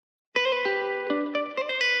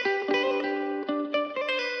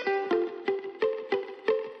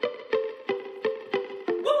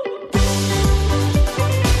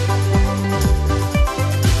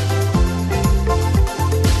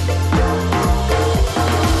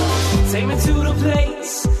me to the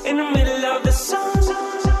place in the middle of the sun.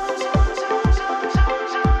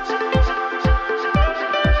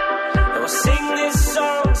 And we'll sing this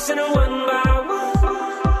song, sing it one by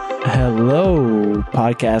one. Hello,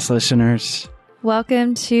 podcast listeners.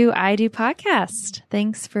 Welcome to I Do Podcast.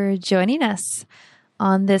 Thanks for joining us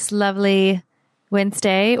on this lovely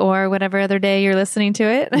Wednesday or whatever other day you're listening to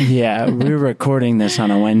it. Yeah, we're recording this on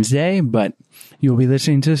a Wednesday, but you'll be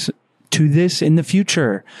listening to this in the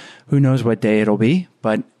future. Who knows what day it'll be,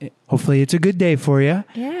 but hopefully it's a good day for you.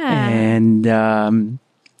 Yeah. And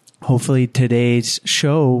hopefully today's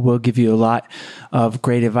show will give you a lot of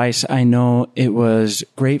great advice. I know it was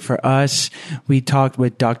great for us. We talked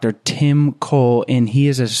with Dr. Tim Cole, and he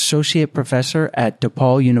is an associate professor at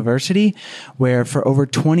DePaul University, where for over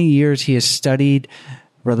 20 years he has studied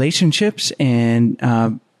relationships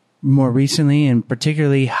and more recently, and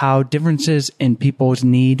particularly how differences in people's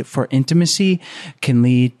need for intimacy can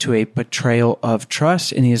lead to a betrayal of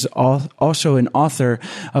trust. And he is also an author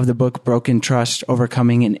of the book, Broken Trust,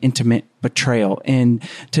 Overcoming an Intimate Betrayal. And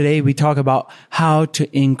today we talk about how to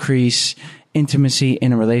increase intimacy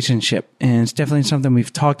in a relationship. And it's definitely something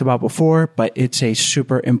we've talked about before, but it's a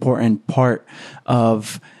super important part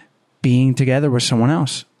of being together with someone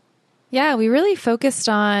else. Yeah, we really focused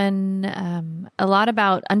on a lot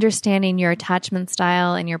about understanding your attachment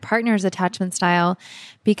style and your partner's attachment style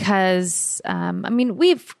because,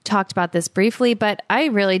 we've talked about this briefly, but I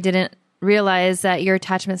really didn't realize that your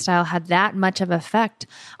attachment style had that much of effect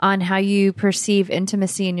on how you perceive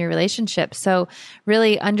intimacy in your relationship. So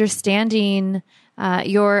really understanding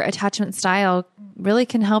your attachment style really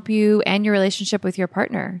can help you and your relationship with your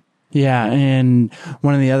partner. Yeah. And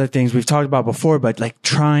one of the other things we've talked about before, but like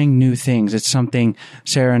trying new things, it's something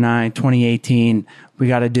Sarah and I, 2018, we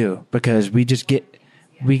got to do because we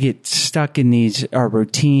get stuck in our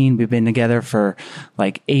routine. We've been together for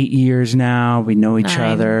like 8 years now. We know each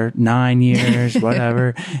other 9 years,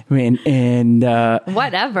 whatever. Whatever.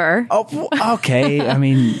 Oh, okay. I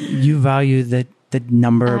mean, you value the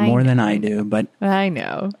number more than I do, but I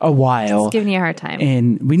know a while. Just giving you a hard time.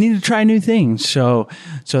 And we need to try new things. So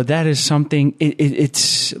that is something,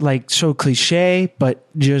 it's like so cliche, but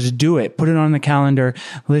just do it. Put it on the calendar.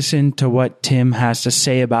 Listen to what Tim has to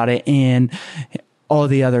say about it and all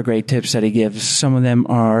the other great tips that he gives. Some of them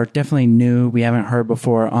are definitely new. We haven't heard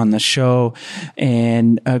before on the show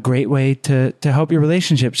and a great way to help your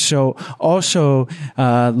relationship. So also,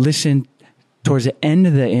 listen towards the end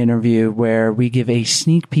of the interview where we give a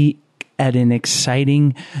sneak peek at an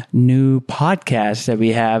exciting new podcast that we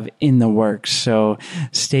have in the works. So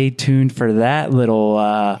stay tuned for that little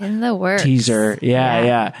in the works teaser.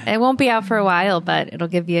 Yeah. It won't be out for a while, but it'll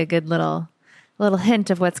give you a good little hint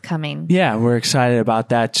of what's coming. Yeah, we're excited about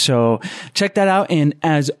that. So check that out. And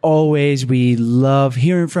as always, we love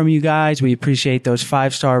hearing from you guys. We appreciate those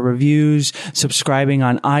 5-star reviews. Subscribing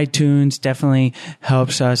on iTunes definitely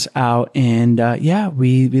helps us out. And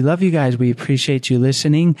we love you guys. We appreciate you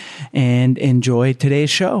listening and enjoy today's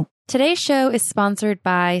show. Today's show is sponsored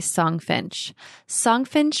by Songfinch.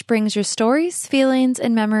 Songfinch brings your stories, feelings,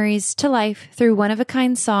 and memories to life through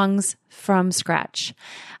one-of-a-kind songs from scratch.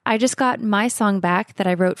 I just got my song back that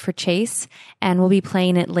I wrote for Chase, and we'll be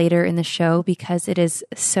playing it later in the show because it is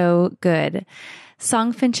so good.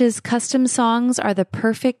 Songfinch's custom songs are the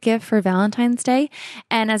perfect gift for Valentine's Day.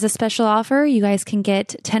 And as a special offer, you guys can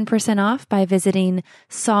get 10% off by visiting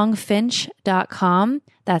songfinch.com.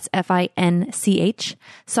 That's FINCH,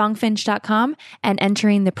 songfinch.com, and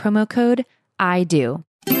entering the promo code I do.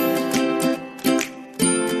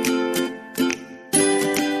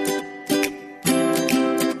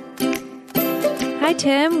 Hi,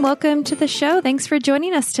 Tim. Welcome to the show. Thanks for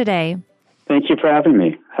joining us today. Thank you for having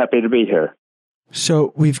me. Happy to be here.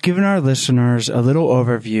 So we've given our listeners a little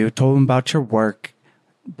overview, told them about your work.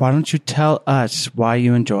 Why don't you tell us why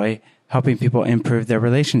you enjoy helping people improve their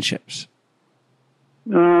relationships?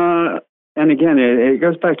 And again, it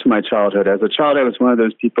goes back to my childhood. As a child, I was one of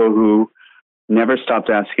those people who never stopped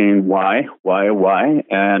asking why.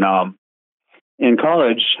 And in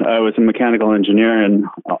college, I was a mechanical engineer, and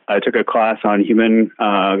I took a class on human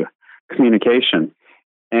communication.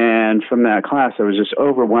 And from that class, I was just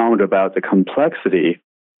overwhelmed about the complexity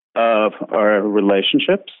of our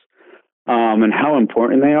relationships and how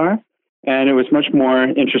important they are. And it was much more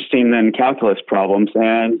interesting than calculus problems.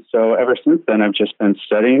 And so ever since then, I've just been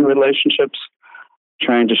studying relationships,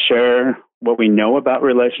 trying to share what we know about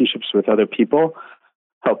relationships with other people,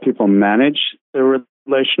 help people manage their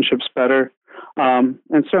relationships better. And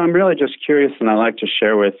so I'm really just curious, and I like to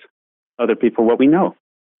share with other people what we know.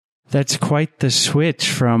 That's quite the switch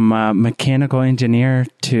from mechanical engineer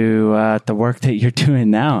to the work that you're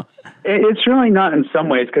doing now. It's really not in some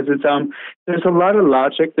ways because it's there's a lot of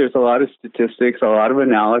logic, there's a lot of statistics, a lot of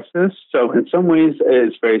analysis. So in some ways,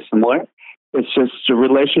 it's very similar. It's just the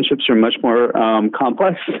relationships are much more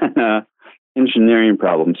complex than engineering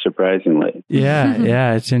problem, surprisingly.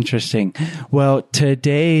 Yeah, it's interesting. Well,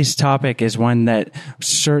 today's topic is one that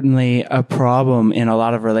certainly a problem in a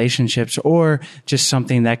lot of relationships or just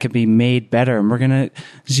something that could be made better. And we're going to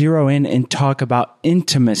zero in and talk about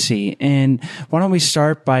intimacy. And why don't we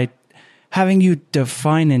start by having you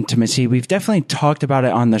define intimacy? We've definitely talked about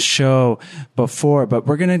it on the show before, but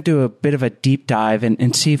we're going to do a bit of a deep dive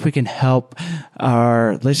and see if we can help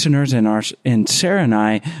our listeners and Sarah and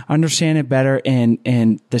I understand it better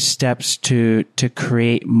and the steps to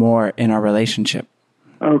create more in our relationship.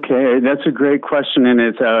 Okay, that's a great question, and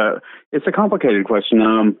it's a complicated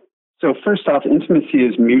question. So first off, intimacy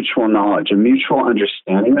is mutual knowledge, a mutual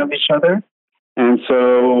understanding of each other. And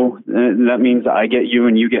so that means I get you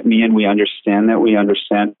and you get me, and we understand that we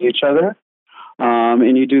understand each other.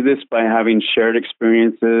 And you do this by having shared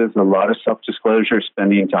experiences, a lot of self-disclosure,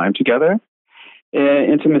 spending time together.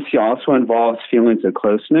 Intimacy also involves feelings of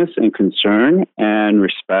closeness and concern and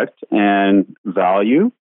respect and value.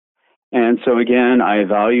 And so again, I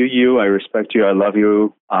value you, I respect you, I love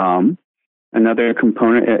you. Another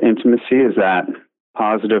component of intimacy is that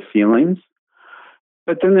positive feelings.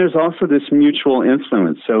 But then there's also this mutual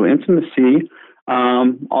influence. So intimacy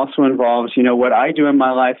also involves, what I do in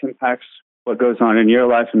my life impacts what goes on in your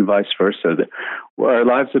life and vice versa. Our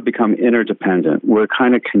lives have become interdependent. We're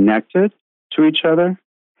kind of connected to each other.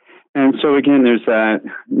 And so again, there's that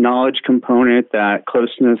knowledge component, that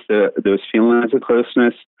closeness, those feelings of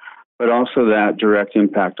closeness, but also that direct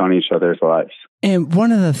impact on each other's lives. And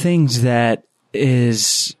one of the things that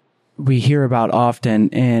we hear about often,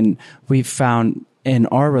 and we've found in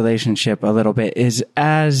our relationship a little bit, is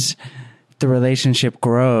as the relationship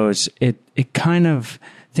grows, it kind of,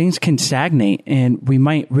 things can stagnate and we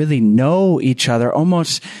might really know each other.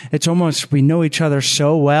 It's almost we know each other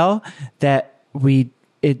so well that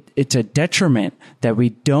it's a detriment that we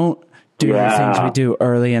don't do the things we do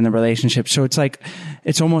early in the relationship. So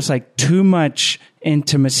it's almost like too much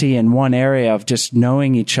intimacy in one area of just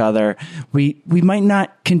knowing each other. We might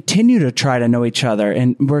not continue to try to know each other,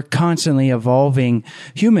 and we're constantly evolving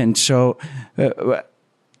humans. So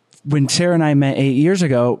when Sarah and I met 8 years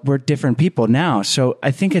ago, we're different people now. So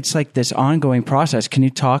I think it's like this ongoing process. Can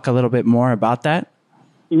you talk a little bit more about that?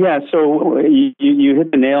 Yeah, so you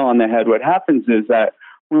hit the nail on the head. What happens is that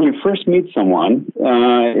when you first meet someone,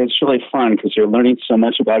 it's really fun because you're learning so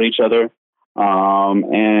much about each other.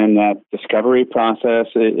 And that discovery process,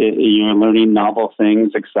 you're learning novel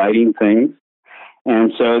things, exciting things.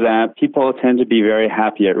 And so that people tend to be very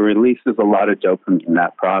happy. It releases a lot of dopamine in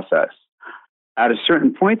that process. At a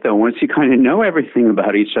certain point, though, once you kind of know everything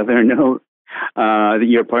about each other, know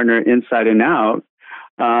your partner inside and out,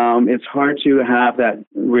 it's hard to have that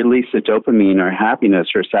release of dopamine or happiness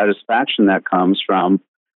or satisfaction that comes from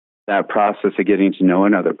that process of getting to know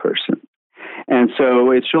another person. And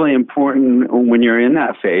so it's really important when you're in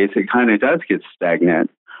that phase, it kind of does get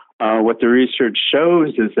stagnant. What the research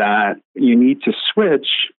shows is that you need to switch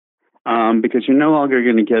because you're no longer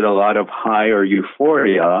going to get a lot of high or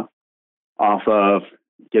euphoria off of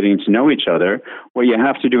getting to know each other. What you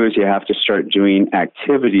have to do is you have to start doing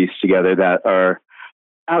activities together that are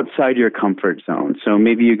outside your comfort zone. So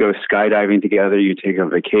maybe you go skydiving together, you take a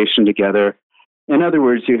vacation together. In other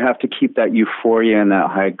words, you have to keep that euphoria and that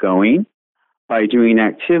high going by doing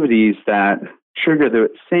activities that trigger the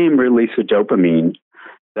same release of dopamine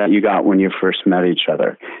that you got when you first met each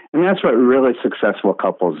other. And that's what really successful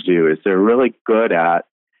couples do, is they're really good at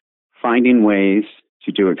finding ways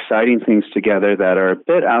to do exciting things together that are a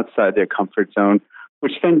bit outside their comfort zone,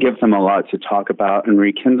 which then gives them a lot to talk about and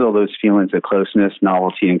rekindle those feelings of closeness,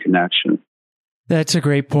 novelty, and connection. That's a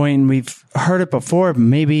great point. We've heard it before.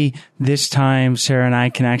 Maybe this time Sarah and I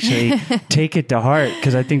can actually take it to heart,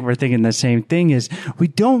 because I think we're thinking the same thing. Is we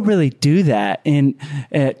don't really do that in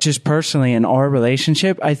just personally in our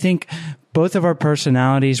relationship. I think both of our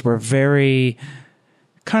personalities were very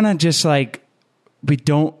kind of just like we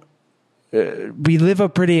don't. We live a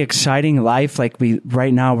pretty exciting life. Like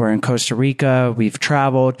right now we're in Costa Rica. We've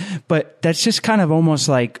traveled, but that's just kind of almost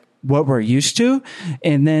like what we're used to.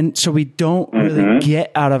 And then, so we don't really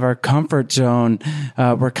get out of our comfort zone.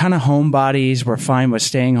 We're kind of homebodies. We're fine with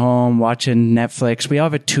staying home, watching Netflix. We all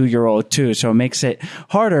have a 2-year-old too, so it makes it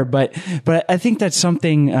harder. But I think that's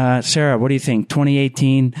something, Sarah, what do you think?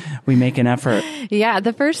 2018, we make an effort. Yeah.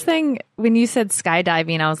 The first thing when you said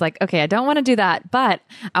skydiving, I was like, okay, I don't want to do that, but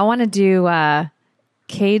I want to do,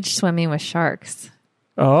 cage swimming with sharks.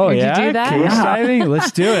 Oh, Did yeah? you do that? Cage Yeah. diving?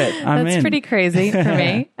 Let's do it. I'm That's in. pretty crazy for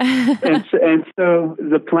me. And so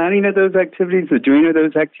the planning of those activities, the doing of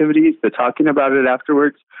those activities, the talking about it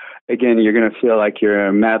afterwards, again, you're going to feel like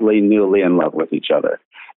you're madly, newly in love with each other.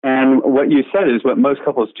 And what you said is what most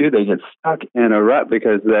couples do. They get stuck in a rut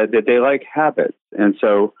because they like habits. And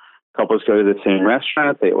so couples go to the same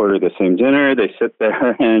restaurant, they order the same dinner, they sit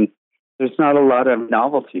there, and there's not a lot of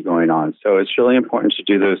novelty going on. So it's really important to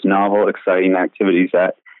do those novel, exciting activities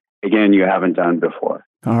that, again, you haven't done before.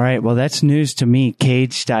 All right. Well, that's news to me.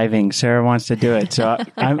 Cage diving. Sarah wants to do it. So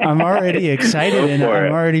I'm already excited and Go for I'm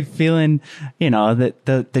it. already feeling, that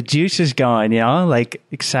the juice is going, like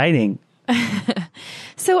exciting.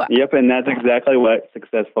 So Yep, and that's exactly what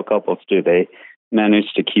successful couples do. They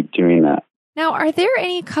manage to keep doing that. now, are there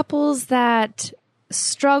any couples that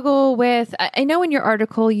struggle with? I know in your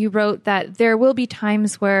article you wrote that there will be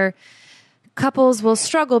times where couples will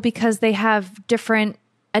struggle because they have different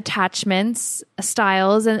attachments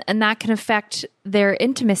styles and that can affect their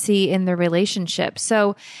intimacy in their relationship.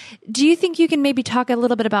 So do you think you can maybe talk a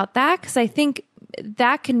little bit about that? Because I think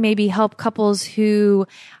that can maybe help couples who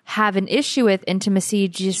have an issue with intimacy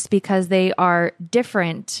just because they are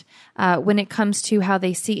different when it comes to how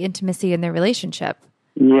they see intimacy in their relationship.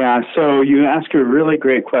 Yeah, so you ask a really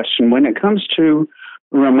great question. When it comes to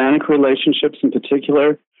romantic relationships in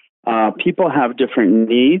particular, people have different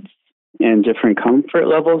needs and different comfort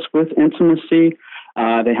levels with intimacy.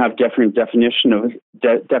 They have different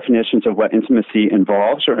definitions of what intimacy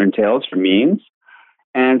involves or entails or means.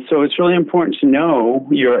 And so it's really important to know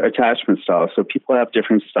your attachment style. So people have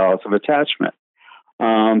different styles of attachment.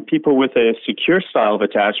 People with a secure style of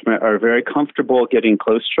attachment are very comfortable getting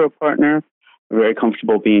close to a partner, very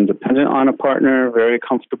comfortable being dependent on a partner, very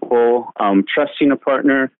comfortable trusting a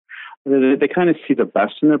partner. They kind of see the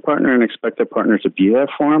best in their partner and expect their partner to be there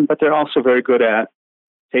for them, but they're also very good at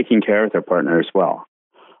taking care of their partner as well.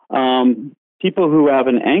 People who have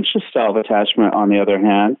an anxious style of attachment, on the other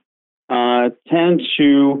hand, tend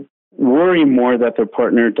to worry more that their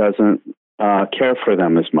partner doesn't care for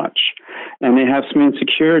them as much. And they have some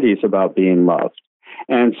insecurities about being loved.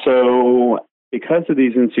 And so because of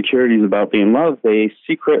these insecurities about being loved, they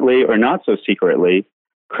secretly or not so secretly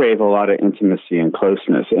crave a lot of intimacy and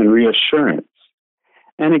closeness and reassurance.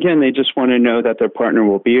 And again, they just want to know that their partner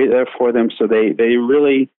will be there for them. So they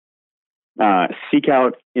really seek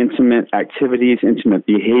out intimate activities, intimate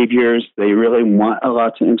behaviors. They really want a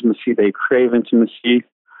lot of intimacy. They crave intimacy.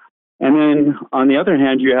 And then on the other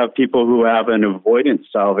hand, you have people who have an avoidant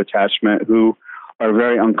style of attachment who are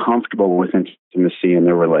very uncomfortable with intimacy in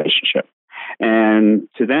their relationship. And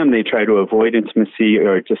to them, they try to avoid intimacy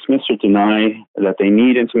or dismiss or deny that they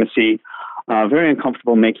need intimacy. Very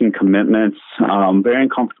uncomfortable making commitments. Very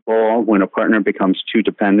uncomfortable when a partner becomes too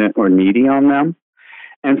dependent or needy on them.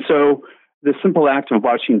 And so the simple act of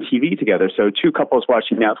watching TV together, so two couples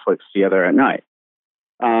watching Netflix together at night,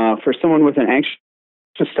 for someone with an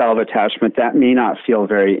anxious style of attachment, that may not feel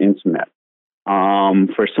very intimate.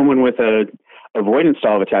 For someone with a avoidant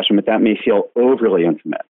style of attachment, that may feel overly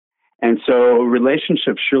intimate. And so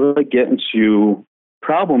relationships really get into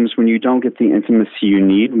problems when you don't get the intimacy you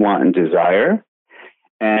need, want, and desire.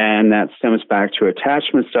 And that stems back to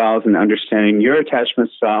attachment styles and understanding your attachment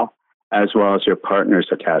style as well as your partner's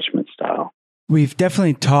attachment style. We've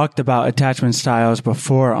definitely talked about attachment styles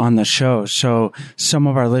before on the show, so some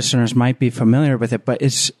of our listeners might be familiar with it, but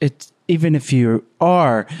it's even if you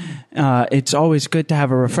are, it's always good to have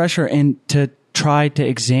a refresher and to try to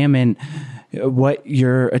examine what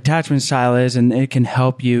your attachment style is, and it can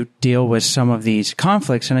help you deal with some of these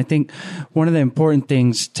conflicts. And I think one of the important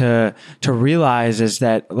things to realize is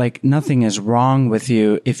that like nothing is wrong with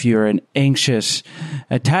you if you're an anxious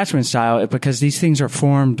attachment style, because these things are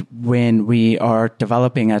formed when we are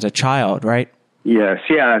developing as a child, right? Yes,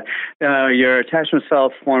 yeah. Your attachment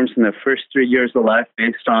style forms in the first 3 years of life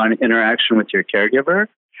based on interaction with your caregiver.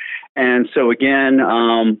 And so again,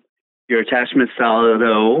 your attachment style,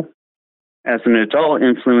 though, as an adult,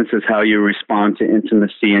 influences how you respond to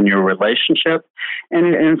intimacy in your relationship. And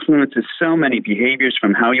it influences so many behaviors,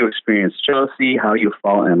 from how you experience jealousy, how you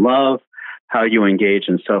fall in love, how you engage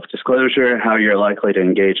in self-disclosure, how you're likely to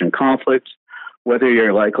engage in conflict, whether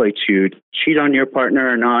you're likely to cheat on your partner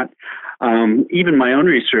or not. Even my own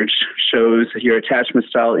research shows your attachment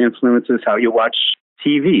style influences how you watch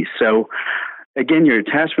TV. So again, your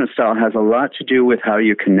attachment style has a lot to do with how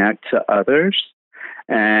you connect to others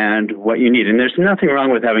and what you need. And there's nothing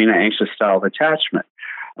wrong with having an anxious style of attachment.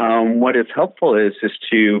 What is helpful is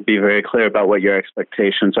to be very clear about what your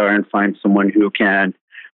expectations are and find someone who can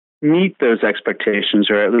meet those expectations,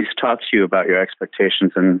 or at least talk to you about your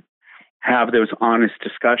expectations and have those honest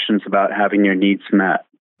discussions about having your needs met.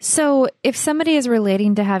 So if somebody is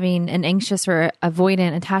relating to having an anxious or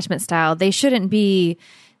avoidant attachment style, they shouldn't be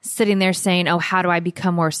sitting there saying, oh, how do I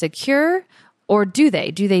become more secure? Or do they?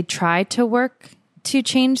 Do they try to work to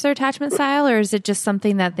change their attachment style? Or is it just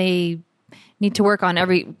something that they need to work on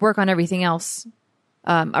everything else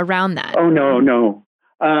around that? Oh, no.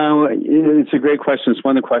 It's a great question. It's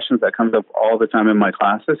one of the questions that comes up all the time in my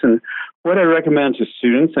classes. And what I recommend to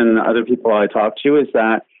students and other people I talk to is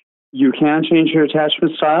that you can change your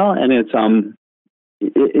attachment style, and it's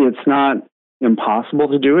not impossible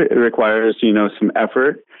to do it. It requires, some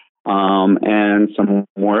effort and some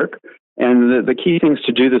work. And the key things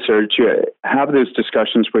to do this are to have those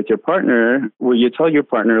discussions with your partner where you tell your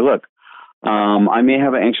partner, look, I may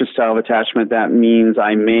have an anxious style of attachment. That means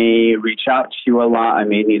I may reach out to you a lot. I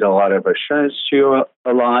may need a lot of assurance to you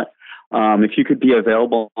a lot. If you could be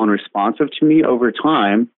available and responsive to me over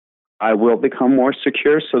time, I will become more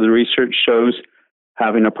secure. So the research shows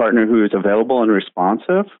having a partner who is available and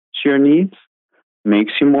responsive to your needs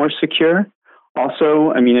makes you more secure.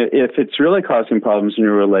 Also, if it's really causing problems in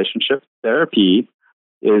your relationship, therapy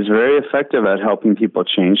is very effective at helping people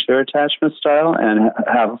change their attachment style and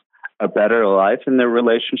have a better life in their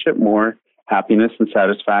relationship, more happiness and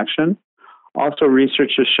satisfaction. Also,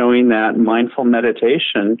 research is showing that mindful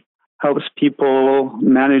meditation helps people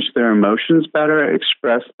manage their emotions better,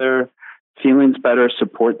 express their feelings better,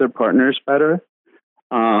 support their partners better.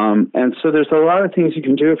 And so there's a lot of things you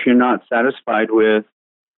can do if you're not satisfied with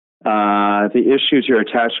the issues your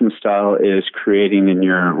attachment style is creating in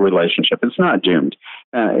your relationship. It's not doomed.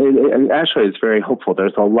 Actually, it's very hopeful.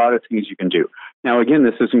 There's a lot of things you can do. Now, again,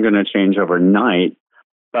 this isn't going to change overnight,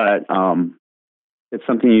 but it's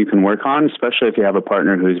something you can work on, especially if you have a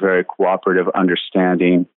partner who's very cooperative,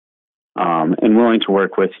 understanding, and willing to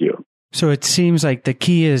work with you. So it seems like the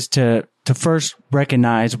key is to first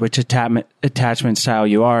recognize which attachment style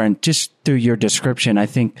you are, and just through your description, I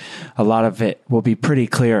think a lot of it will be pretty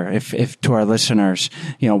clear if to our listeners,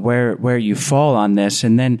 where you fall on this,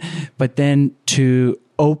 but then to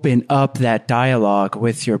open up that dialogue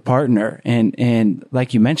with your partner, and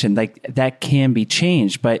like you mentioned, like that can be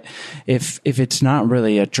changed, but if it's not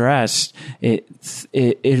really addressed,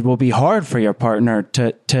 it will be hard for your partner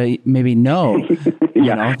to maybe know.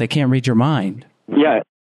 They can't read your mind.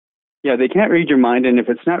 Yeah, they can't read your mind, and if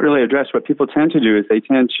it's not really addressed, what people tend to do is they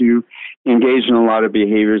tend to engage in a lot of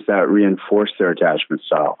behaviors that reinforce their attachment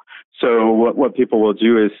style. So what people will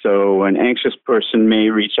do is, an anxious person may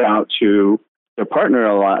reach out to their partner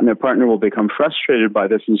a lot, and their partner will become frustrated by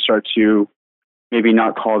this and start to maybe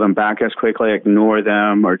not call them back as quickly, ignore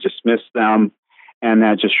them, or dismiss them, and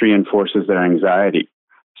that just reinforces their anxiety.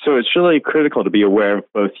 So it's really critical to be aware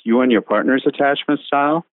of both you and your partner's attachment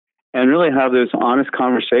style, and really have those honest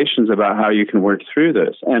conversations about how you can work through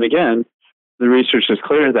this. And again, the research is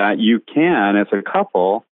clear that you can, as a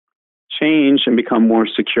couple, change and become more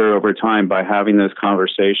secure over time by having those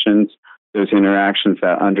conversations, those interactions,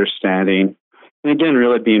 that understanding. And again,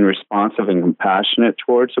 really being responsive and compassionate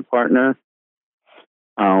towards a partner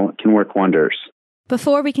can work wonders.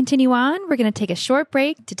 Before we continue on, we're going to take a short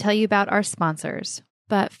break to tell you about our sponsors.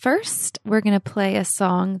 But first, we're going to play a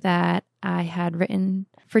song that I had written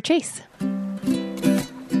for Chase.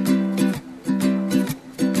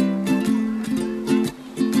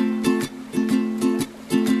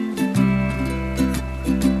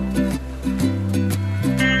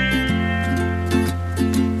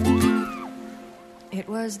 It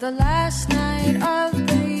was the last night of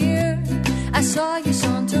the year. I saw you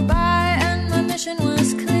saunter by and my mission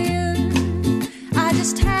was clear. I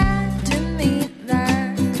just had to meet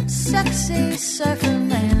that sexy surfer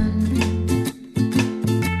man.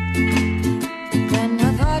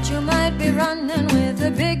 You might be running with a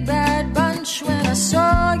big bad bunch when I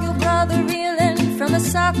saw your brother reeling from a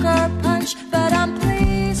soccer punch. But I'm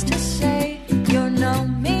pleased to say you're no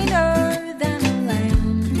meaner than a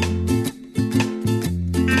lamb.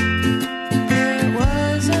 It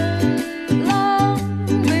wasn't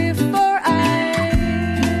long before I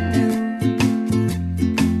knew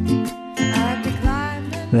I'd be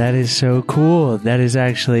climbing. That is so cool. That is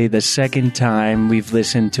actually the second time we've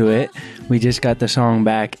listened to it. We just got the song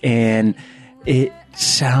back, and it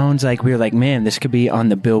sounds like we were like, man, this could be on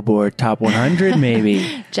the Billboard Top 100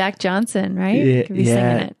 maybe. Jack Johnson, right? Could be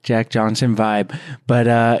singing it. Jack Johnson vibe. But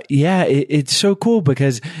it's so cool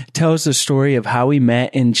because it tells the story of how we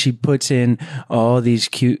met, and she puts in all these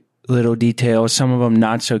cute little details, some of them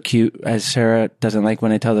not so cute, as Sarah doesn't like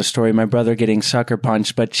when I tell the story, my brother getting sucker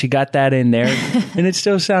punched, but she got that in there and it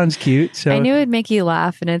still sounds cute. So I knew it'd make you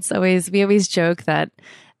laugh, and we always joke that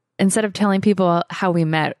instead of telling people how we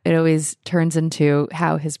met, it always turns into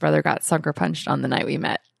how his brother got sucker punched on the night we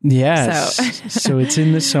met. Yes. So it's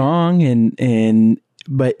in the song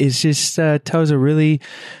but it's just tells a really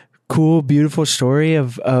cool, beautiful story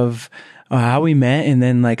of how we met, and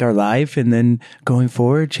then like our life, and then going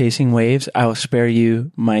forward, chasing waves. I'll spare you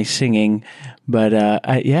my singing, but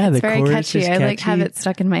the very chorus catchy. is I catchy. like have it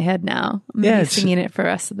stuck in my head now. I'm gonna be singing it for the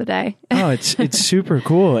rest of the day. Oh, it's super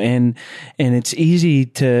cool, and it's easy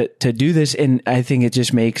to do this, and I think it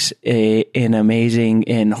just makes an amazing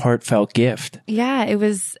and heartfelt gift. Yeah, it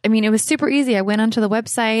was super easy. I went onto the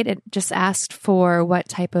website. It just asked for what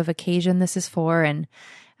type of occasion this is for, and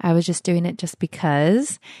I was just doing it just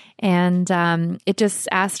because. And it just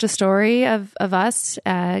asked a story of us,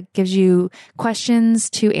 gives you questions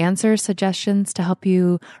to answer, suggestions to help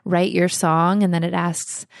you write your song. And then it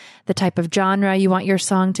asks the type of genre you want your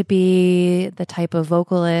song to be, the type of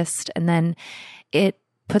vocalist, and then it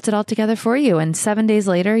puts it all together for you. And 7 days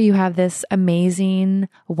later, you have this amazing,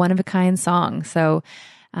 one-of-a-kind song. So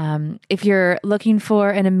if you're looking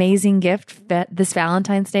for an amazing gift this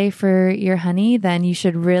Valentine's Day for your honey, then you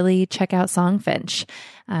should really check out Songfinch.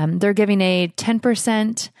 They're giving a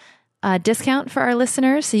 10% discount for our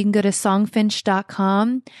listeners. So you can go to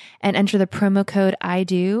songfinch.com and enter the promo code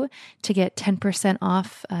IDO to get 10%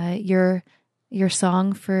 off your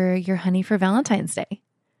song for your honey for Valentine's Day.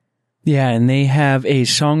 Yeah, and they have a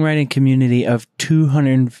songwriting community of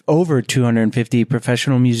over 250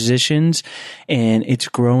 professional musicians, and it's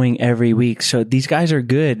growing every week. So these guys are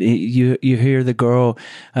good. You hear the girl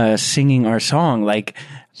singing our song, like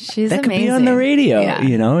she's that amazing. could be on the radio. Yeah.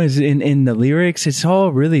 You know, is in the lyrics. It's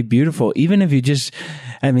all really beautiful. Even if you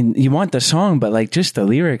you want the song, but like just the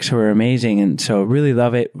lyrics were amazing, and so really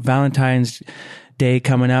love it. Valentine's Day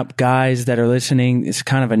coming up, guys that are listening, it's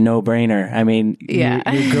kind of a no-brainer. I mean, your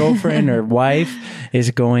girlfriend or wife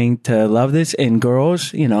is going to love this, and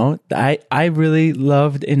girls, I really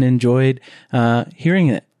loved and enjoyed hearing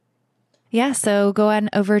it. Yeah, so go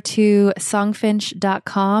on over to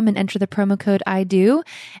songfinch.com and enter the promo code IDO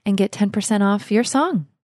and get 10% off your song.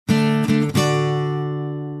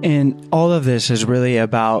 And all of this is really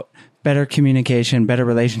about better communication, better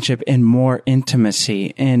relationship, and more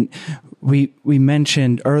intimacy. And we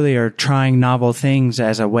mentioned earlier trying novel things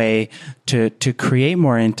as a way to create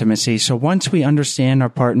more intimacy. So once we understand our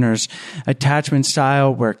partner's attachment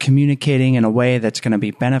style, we're communicating in a way that's going to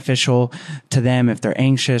be beneficial to them if they're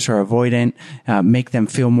anxious or avoidant, make them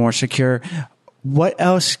feel more secure. What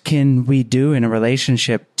else can we do in a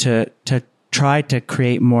relationship to try to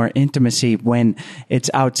create more intimacy when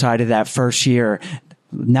it's outside of that first year?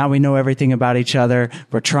 Now we know everything about each other.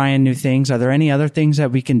 We're trying new things. Are there any other things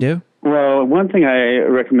that we can do? Well, one thing I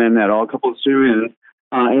recommend that all couples do is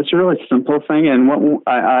it's a really simple thing. And what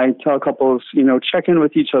I tell couples, check in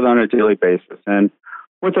with each other on a daily basis. And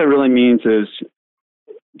what that really means is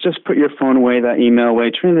just put your phone away, that email away,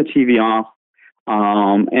 turn the TV off,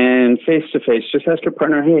 and face-to-face, just ask your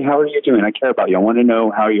partner, hey, how are you doing? I care about you. I want to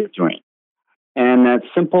know how you're doing. And that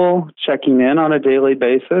simple checking in on a daily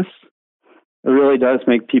basis, it really does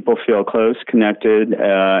make people feel close, connected.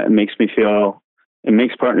 It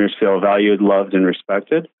makes partners feel valued, loved, and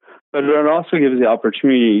respected. But it also gives the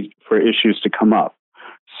opportunity for issues to come up.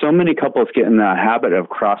 So many couples get in the habit of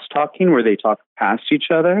cross-talking where they talk past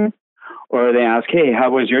each other, or they ask, hey,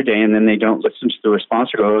 how was your day? And then they don't listen to the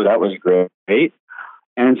response or go, oh, that was great.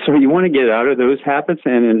 And so you want to get out of those habits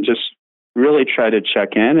and just really try to check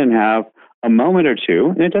in and have a moment or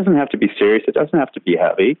two. And it doesn't have to be serious. It doesn't have to be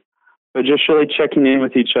heavy. But just really checking in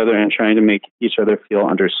with each other and trying to make each other feel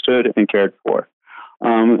understood and cared for.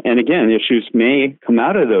 And again, issues may come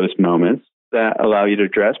out of those moments that allow you to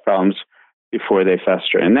address problems before they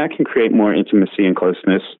fester. And that can create more intimacy and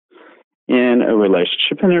closeness in a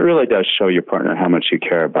relationship. And it really does show your partner how much you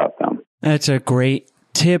care about them. That's a great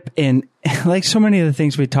tip. And like so many of the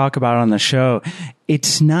things we talk about on the show,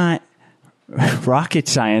 it's not rocket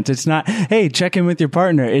science. It's not, hey, check in with your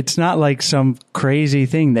partner. It's not like some crazy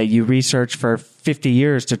thing that you research for 50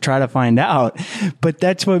 years to try to find out. But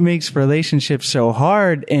that's what makes relationships so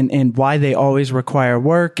hard and why they always require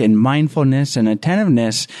work and mindfulness and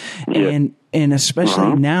attentiveness. Yeah. And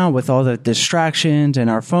especially now with all the distractions and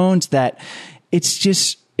our phones, that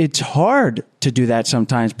it's hard to do that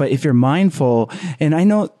sometimes. But if you're mindful, and I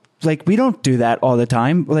know like we don't do that all the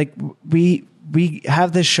time, like we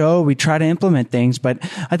have this show, we try to implement things, but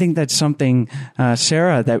I think that's something,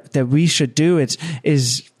 Sarah, that we should do.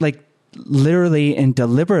 Is like literally and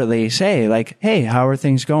deliberately say like, hey, how are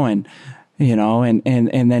things going?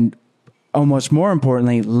 And then almost more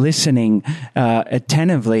importantly, listening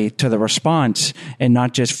attentively to the response and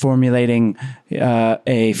not just formulating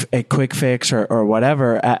a quick fix or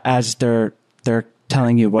whatever as they're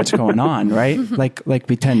telling you what's going on, right? like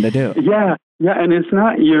we tend to do. Yeah, and it's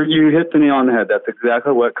not, you hit the nail on the head. That's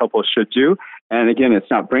exactly what couples should do. And again, it's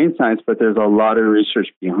not brain science, but there's a lot of research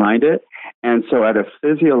behind it. And so at a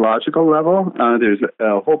physiological level, there's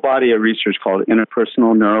a whole body of research called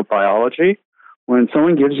interpersonal neurobiology. When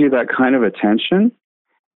someone gives you that kind of attention,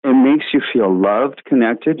 it makes you feel loved,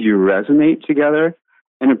 connected, you resonate together,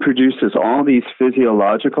 and it produces all these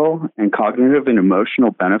physiological and cognitive and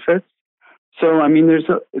emotional benefits. So, I mean,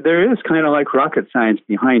 there is kind of like rocket science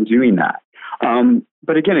behind doing that.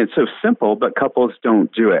 But again, it's so simple, but couples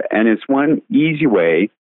don't do it. And it's one easy way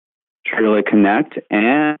to really connect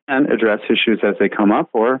and address issues as they come up,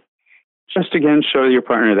 or just, again, show your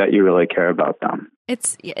partner that you really care about them.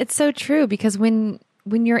 It's so true, because when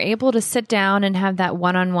you're able to sit down and have that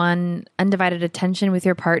one-on-one undivided attention with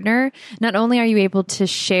your partner, not only are you able to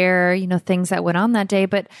share, things that went on that day,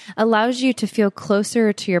 but allows you to feel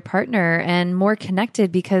closer to your partner and more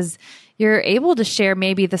connected, because you're able to share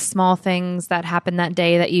maybe the small things that happened that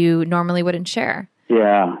day that you normally wouldn't share.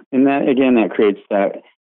 Yeah. And that creates that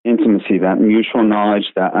intimacy, that mutual knowledge,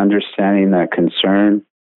 that understanding, that concern.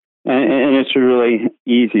 And it's a really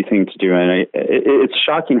easy thing to do. And it's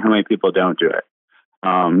shocking how many people don't do it.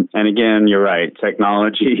 And again, you're right.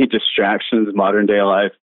 Technology, distractions, modern day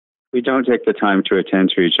life. We don't take the time to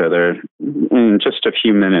attend to each other. In just a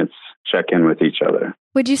few minutes, check in with each other.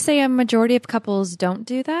 Would you say a majority of couples don't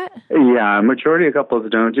do that? Yeah, a majority of couples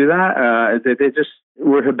don't do that.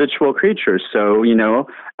 We're habitual creatures. So,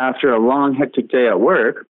 after a long, hectic day at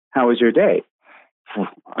work, how was your day?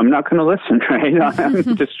 I'm not going to listen, right?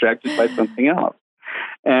 I'm distracted by something else.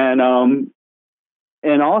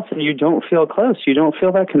 And also, you don't feel close. You don't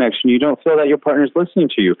feel that connection. You don't feel that your partner's listening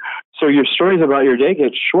to you. So your stories about your day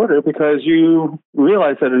get shorter because you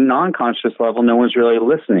realize that at a non-conscious level, no one's really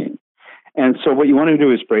listening. And so what you want to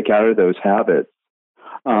do is break out of those habits.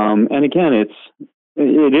 And again,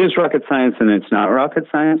 it is rocket science and it's not rocket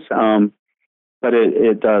science, but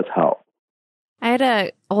it does help. I had an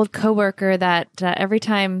old coworker that not every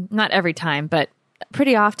time, but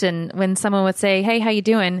pretty often when someone would say, "Hey, how you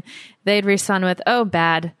doing?" they'd respond with, "Oh,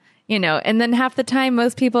 bad." And then half the time,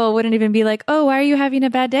 most people wouldn't even be like, "Oh, why are you having a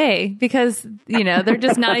bad day?" Because, they're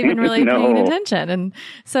just not even really paying attention. And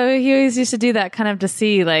so he always used to do that kind of to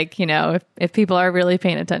see, like, if people are really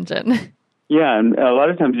paying attention. Yeah. And a lot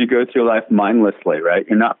of times you go through life mindlessly, right?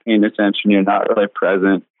 You're not paying attention. You're not really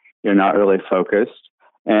present. You're not really focused.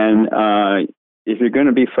 And if you're going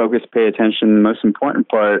to be focused, pay attention, the most important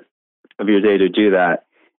part of your day to do that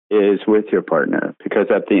is with your partner. Because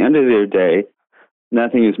at the end of the day,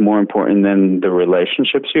 nothing is more important than the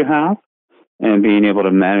relationships you have and being able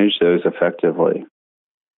to manage those effectively.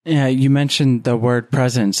 Yeah, you mentioned the word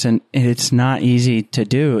presence, and it's not easy to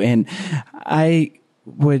do. And I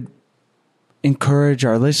would encourage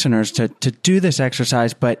our listeners to do this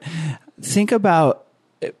exercise, but think about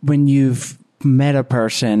when you've met a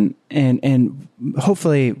person, and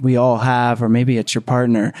hopefully we all have, or maybe it's your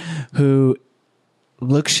partner, who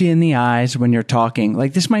looks you in the eyes when you're talking.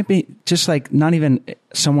 Like, this might be just like not even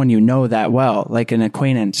someone you know that well, like an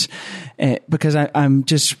acquaintance. Because I'm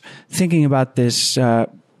just thinking about this,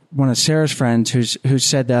 one of Sarah's friends who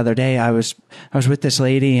said the other day, I was with this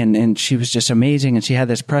lady and she was just amazing and she had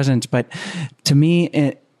this presence. But to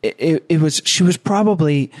me, she was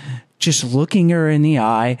probably just looking her in the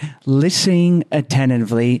eye, listening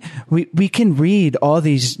attentively. We can read all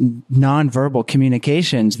these nonverbal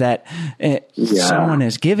communications that someone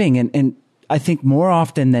is giving. And I think more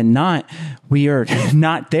often than not, we are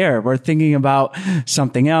not there. We're thinking about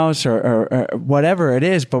something else or whatever it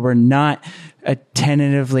is, but we're not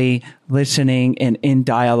attentively listening and in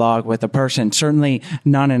dialogue with a person. Certainly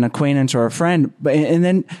not an acquaintance or a friend, and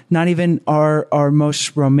then not even our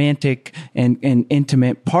most romantic and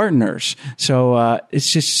intimate partners. So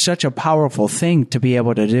it's just such a powerful thing to be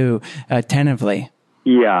able to do attentively.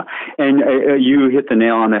 Yeah, and you hit the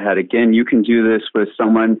nail on the head. Again, you can do this with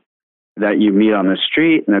someone that you meet on the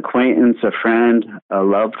street, an acquaintance, a friend, a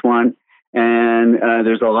loved one. And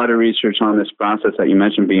there's a lot of research on this process that you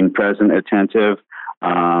mentioned, being present, attentive,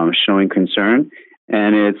 showing concern.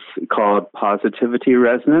 And it's called Positivity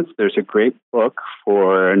Resonance. There's a great book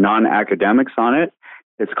for non-academics on it.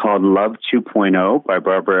 It's called Love 2.0 by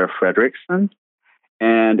Barbara Fredrickson.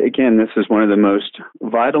 And again, this is one of the most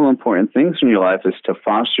vital, important things in your life, is to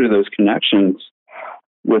foster those connections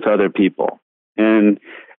with other people. And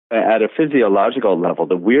at a physiological level,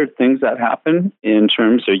 the weird things that happen in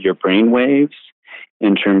terms of your brain waves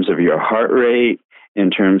in terms of your heart rate,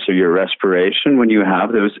 in terms of your respiration when you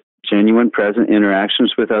have those genuine present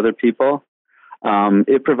interactions with other people.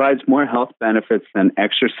 It provides more health benefits than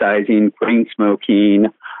exercising, quitting smoking,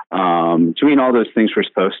 doing all those things we're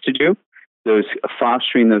supposed to do. Those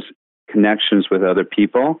fostering those connections with other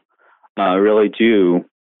people really do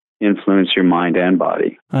influence your mind and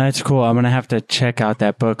body. That's cool. I'm going to have to check out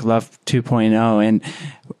that book, Love 2.0. And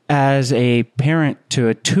as a parent to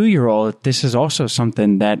a 2-year-old, this is also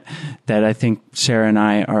something that I think Sarah and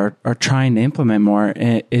I are trying to implement more,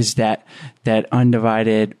 is that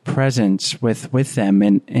undivided presence with them,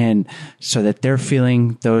 and so that they're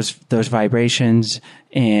feeling those vibrations,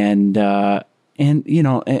 and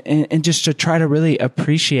just to try to really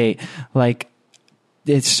appreciate, like,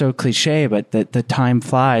 it's so cliche, but the time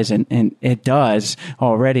flies, and it does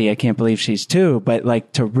already. I can't believe she's 2, but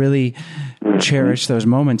like, to really cherish those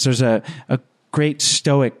moments. There's a great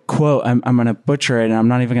Stoic quote. I'm going to butcher it, and I'm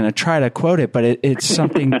not even going to try to quote it, but it's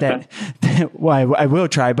something that well, I will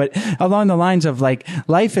try, but along the lines of, like,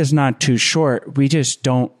 life is not too short. We just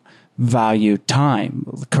don't value time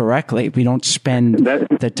correctly. We don't spend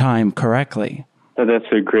the time correctly. That's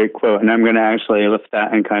a great quote, and I'm going to actually lift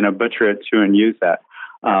that and kind of butcher it too and use that.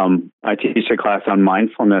 I teach a class on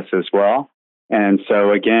mindfulness as well. And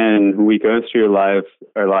so, again, we go through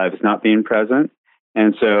our lives not being present.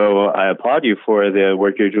 And so I applaud you for the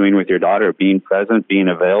work you're doing with your daughter, being present, being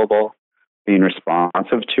available, being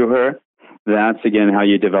responsive to her. That's, again, how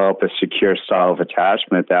you develop a secure style of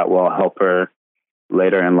attachment that will help her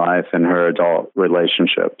later in life in her adult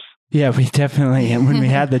relationships. Yeah, we definitely, and when we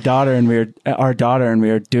had our daughter and we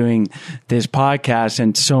were doing this podcast,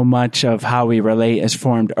 and so much of how we relate is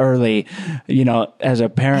formed early, as a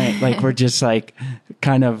parent, like, we're just like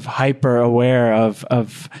kind of hyper aware of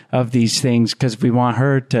these things, because we want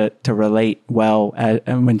her to relate well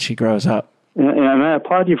when she grows up. And I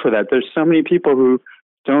applaud you for that. There's so many people who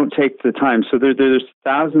don't take the time. So there's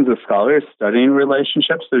thousands of scholars studying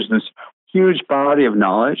relationships. There's this huge body of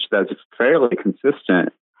knowledge that's fairly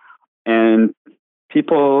consistent. And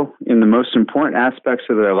people, in the most important aspects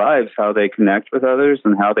of their lives, how they connect with others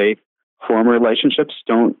and how they form relationships,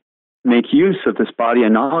 don't make use of this body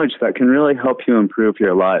of knowledge that can really help you improve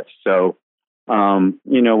your life. So,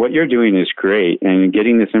 what you're doing is great, and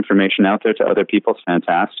getting this information out there to other people is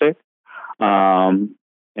fantastic. And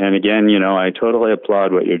again, I totally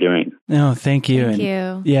applaud what you're doing. No, thank you. Thank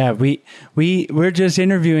you. Yeah, we're just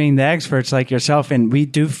interviewing the experts like yourself, and we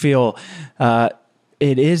do feel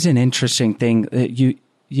it is an interesting thing that you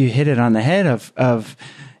hit it on the head of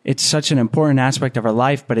it's such an important aspect of our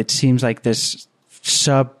life, but it seems like this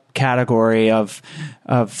subcategory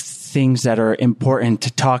of things that are important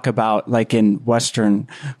to talk about, like in Western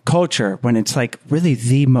culture, when it's like really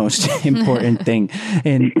the most important thing.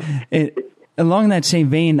 And along that same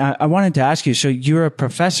vein, I wanted to ask you, so you're a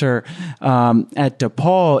professor at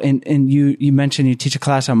DePaul, and you mentioned you teach a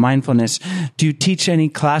class on mindfulness. Do you teach any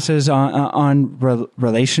classes on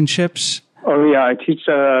relationships? Oh, yeah. I teach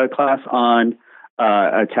a class on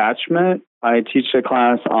attachment. I teach a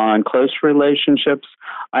class on close relationships.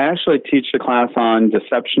 I actually teach a class on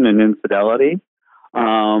deception and infidelity.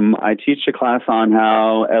 I teach a class on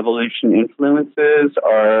how evolution influences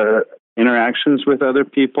our interactions with other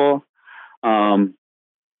people. So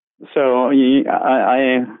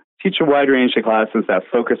I teach a wide range of classes that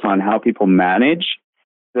focus on how people manage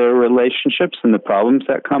their relationships and the problems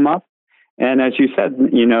that come up. And as you said,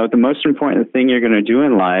 the most important thing you're going to do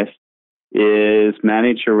in life is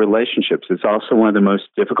manage your relationships. It's also one of the most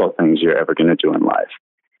difficult things you're ever going to do in life.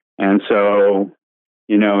 And so,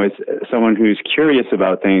 as someone who's curious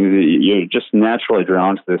about things, you're just naturally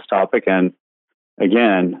drawn to this topic. And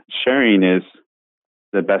again, sharing is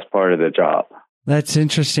the best part of the job. That's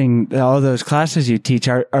interesting. All those classes you teach,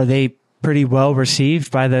 are they pretty well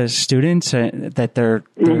received by the students? That they're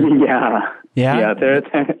yeah.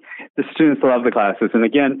 The students love the classes, and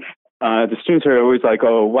again, the students are always like,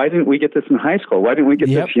 "Oh, why didn't we get this in high school? Why didn't we get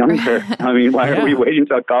this younger? I mean, why are we waiting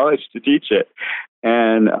till college to teach it?"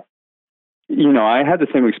 And I had the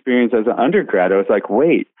same experience as an undergrad. I was like,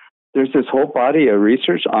 "Wait, there's this whole body of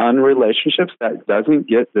research on relationships that doesn't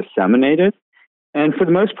get disseminated." And for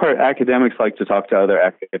the most part, academics like to talk to other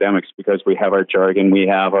academics because we have our jargon, we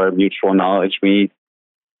have our mutual knowledge, we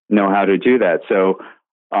know how to do that. So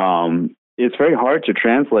it's very hard to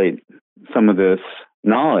translate some of this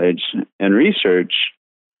knowledge and research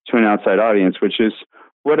to an outside audience, which is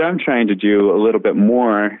what I'm trying to do a little bit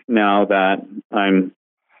more now that I'm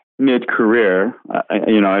mid-career.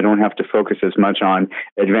 I don't have to focus as much on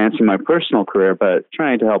advancing my personal career, but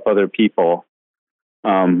trying to help other people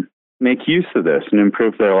make use of this and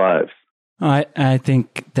improve their lives. I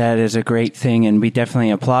think that is a great thing, and we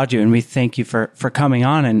definitely applaud you, and we thank you for coming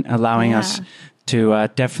on and allowing us to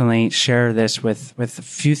definitely share this with a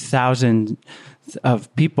few thousand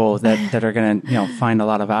of people that are going to find a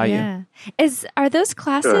lot of value. Yeah. Are those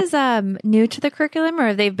classes new to the curriculum, or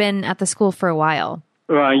have they been at the school for a while?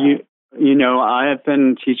 Well, I have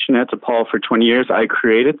been teaching at DePaul for 20 years. I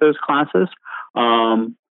created those classes.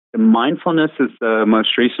 The mindfulness is the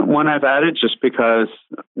most recent one I've added, just because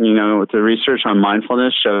the research on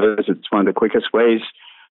mindfulness shows it's one of the quickest ways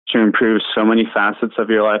to improve so many facets of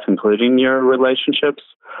your life, including your relationships.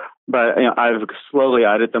 But I've slowly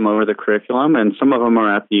added them over the curriculum, and some of them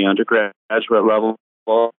are at the undergraduate level.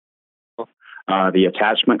 The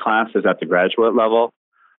attachment class is at the graduate level.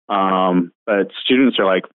 But students are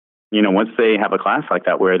like, once they have a class like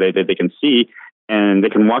that where they can see and they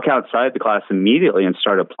can walk outside the class immediately and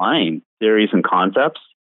start applying theories and concepts,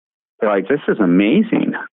 they're like, this is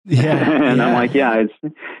amazing. Yeah. And I'm like,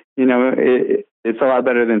 it's a lot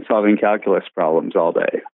better than solving calculus problems all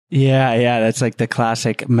day. Yeah. That's like the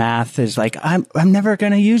classic math is like, I'm never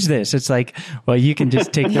going to use this. It's like, well, you can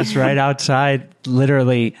just take this right outside,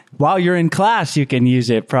 literally while you're in class, you can use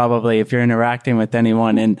it probably if you're interacting with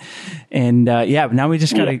anyone. And now we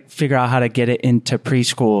just got to figure out how to get it into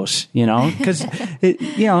preschools, because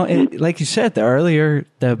like you said, the earlier,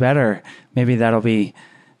 the better. Maybe that'll be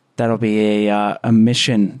a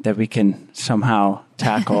mission that we can somehow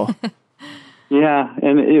tackle. Yeah.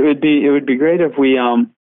 And it would be great if we,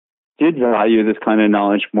 did value this kind of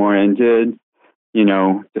knowledge more and did,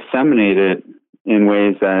 disseminate it in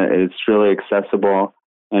ways that it's really accessible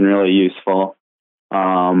and really useful.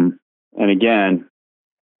 And again,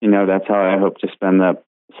 that's how I hope to spend the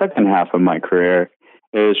second half of my career,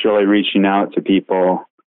 is really reaching out to people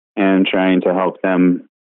and trying to help them,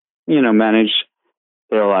 manage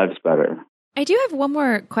their lives better. I do have one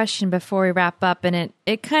more question before we wrap up, and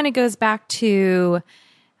it kind of goes back to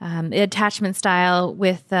attachment style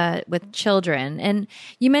with children. And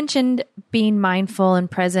you mentioned being mindful and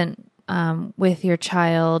present with your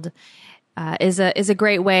child is a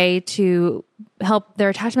great way to help their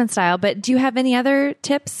attachment style. But do you have any other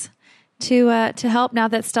tips to help now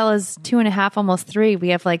that Stella's 2.5, almost 3? We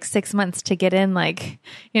have like 6 months to get in,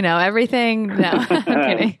 everything. No, I'm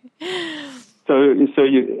kidding. So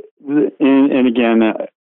and again,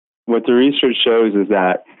 what the research shows is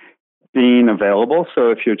that being available.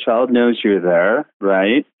 So if your child knows you're there,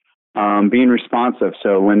 right? Being responsive.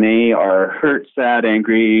 So when they are hurt, sad,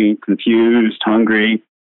 angry, confused, hungry,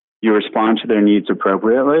 you respond to their needs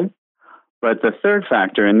appropriately. But the third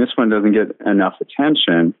factor, and this one doesn't get enough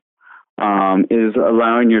attention, is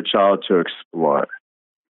allowing your child to explore.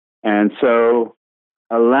 And so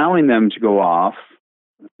allowing them to go off,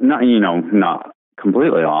 not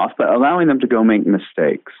completely off, but allowing them to go make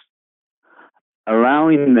mistakes.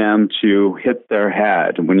 Allowing them to hit their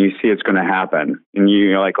head when you see it's going to happen. And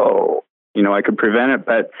you're like, I could prevent it.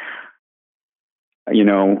 But,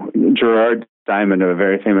 Gerard Diamond, a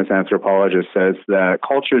very famous anthropologist, says that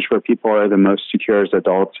cultures where people are the most secure as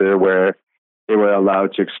adults are where they were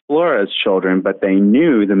allowed to explore as children, but they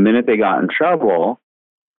knew the minute they got in trouble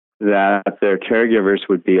that their caregivers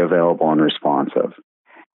would be available and responsive.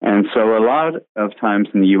 And so a lot of times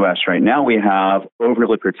in the U.S. right now, we have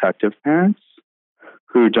overly protective parents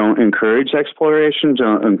who don't encourage exploration,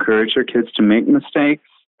 don't encourage their kids to make mistakes,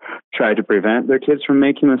 try to prevent their kids from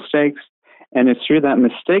making mistakes. And it's through that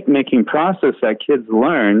mistake-making process that kids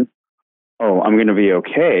learn, I'm going to be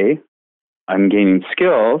okay. I'm gaining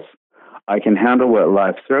skills. I can handle what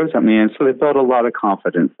life throws at me. And so they build a lot of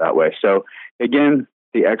confidence that way. So again,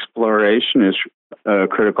 the exploration is a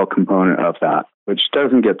critical component of that, which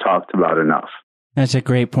doesn't get talked about enough. That's a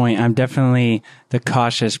great point. I'm definitely the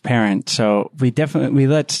cautious parent. So we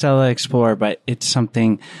let Stella explore, but it's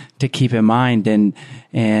something to keep in mind. And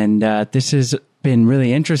this has been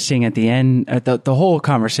really interesting at the end, the whole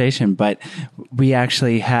conversation, but we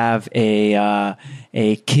actually have a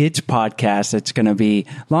kids podcast that's going to be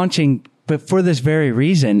launching. But for this very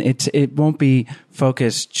reason, it won't be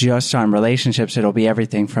focused just on relationships. It'll be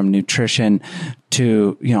everything from nutrition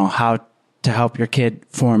to, how to help your kid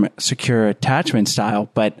form a secure attachment style.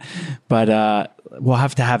 But we'll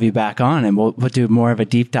have to have you back on and we'll do more of a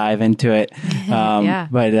deep dive into it.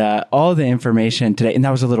 But all the information today, and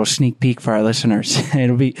that was a little sneak peek for our listeners.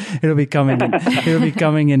 It'll be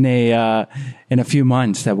coming in in a few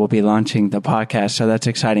months that we'll be launching the podcast. So that's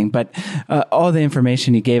exciting. But all the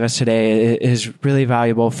information you gave us today is really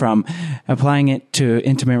valuable, from applying it to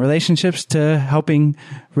intimate relationships to helping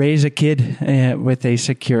raise a kid with a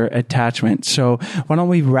secure attachment. So why don't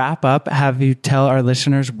we wrap up, have you tell our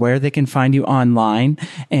listeners where they can find you online,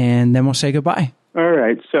 and then we'll say goodbye. All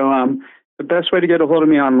right. So the best way to get a hold of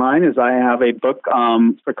me online is I have a book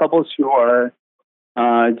for couples who are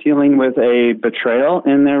dealing with a betrayal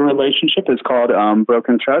in their relationship. It's called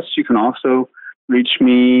Broken Trust. You can also reach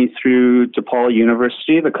me through DePaul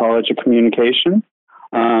University, the College of Communication.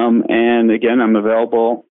 And again, I'm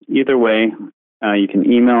available either way. You can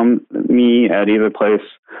email me at either place.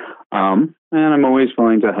 And I'm always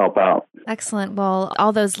willing to help out. Excellent. Well,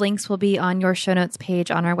 all those links will be on your show notes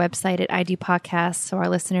page on our website at I Do Podcasts, so our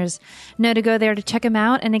listeners know to go there to check them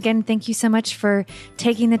out. And again, thank you so much for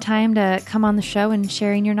taking the time to come on the show and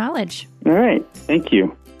sharing your knowledge. All right. Thank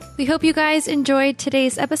you. We hope you guys enjoyed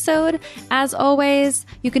today's episode. As always,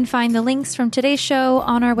 you can find the links from today's show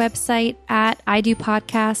on our website at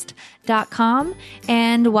idopodcast.com.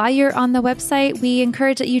 And while you're on the website, we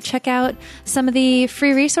encourage that you check out some of the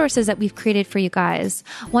free resources that we've created for you guys.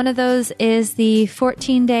 One of those is the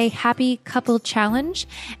 14-day Happy Couple Challenge.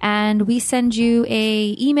 And we send you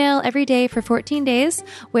an email every day for 14 days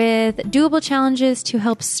with doable challenges to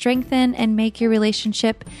help strengthen and make your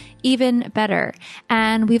relationship even better.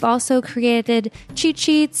 And we've also created cheat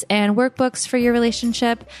sheets and workbooks for your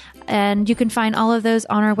relationship, and you can find all of those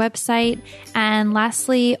on our website. And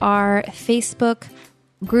lastly, our Facebook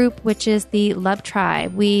group, which is the Love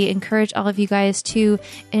Tribe. We encourage all of you guys to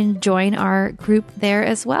join our group there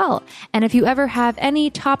as well. And if you ever have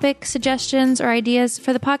any topic suggestions or ideas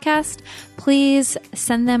for the podcast, please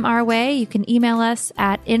send them our way. You can email us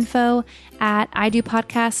at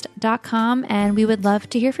info@idopodcast.com, and we would love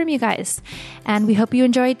to hear from you guys. And we hope you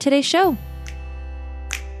enjoyed today's show.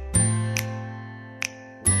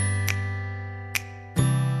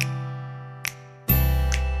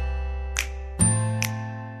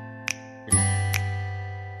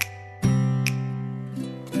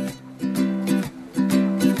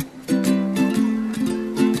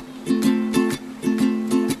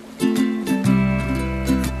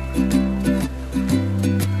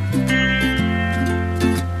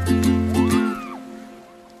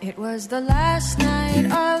 It was the last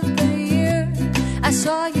night of the year. I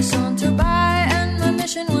saw you saunter by and my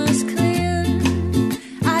mission was clear.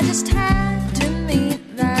 I just had to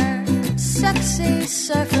meet that sexy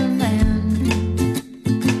surfer man.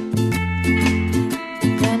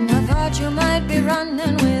 Then I thought you might be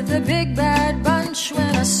running with a big bad bunch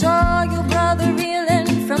when I saw your brother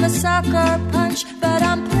reeling from a soccer punch. But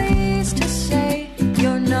I'm pleased to say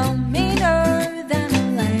you're no meaner than a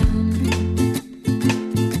lamb.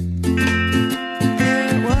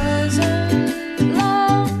 It wasn't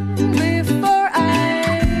long before I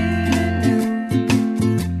knew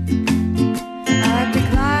I'd be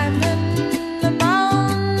climbing the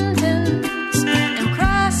mountains and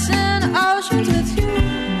crossing oceans with you.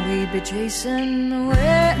 We'd be chasing the waves.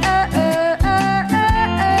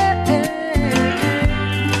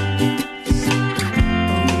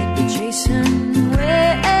 We'd be chasing the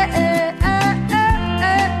waves.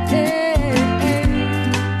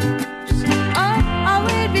 Oh,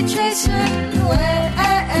 we'd be chasing the waves.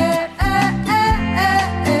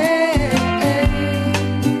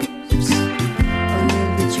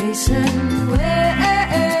 We'd be chasing the waves.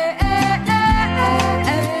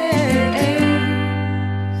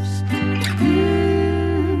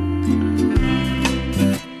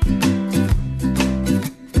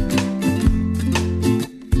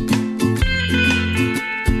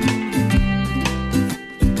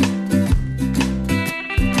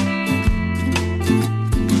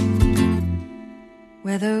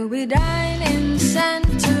 Whether we dine in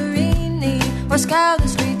Santorini or scour the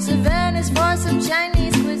streets of Venice for some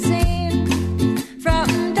Chinese cuisine,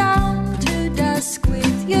 from dawn to dusk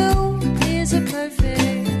with you is a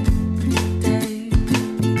perfect day.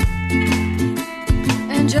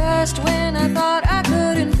 And just when I thought I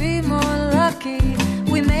couldn't be more lucky,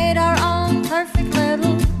 we made our own perfect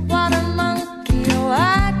little water monkey. Oh,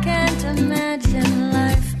 I can't imagine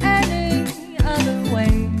life any other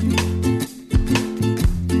way.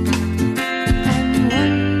 And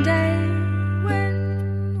one day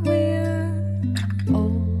when we're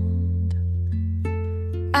old,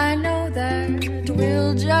 I know that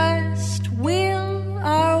we'll just wheel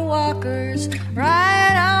our walkers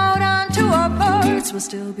right out onto our boards. We'll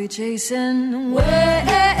still be chasing waves.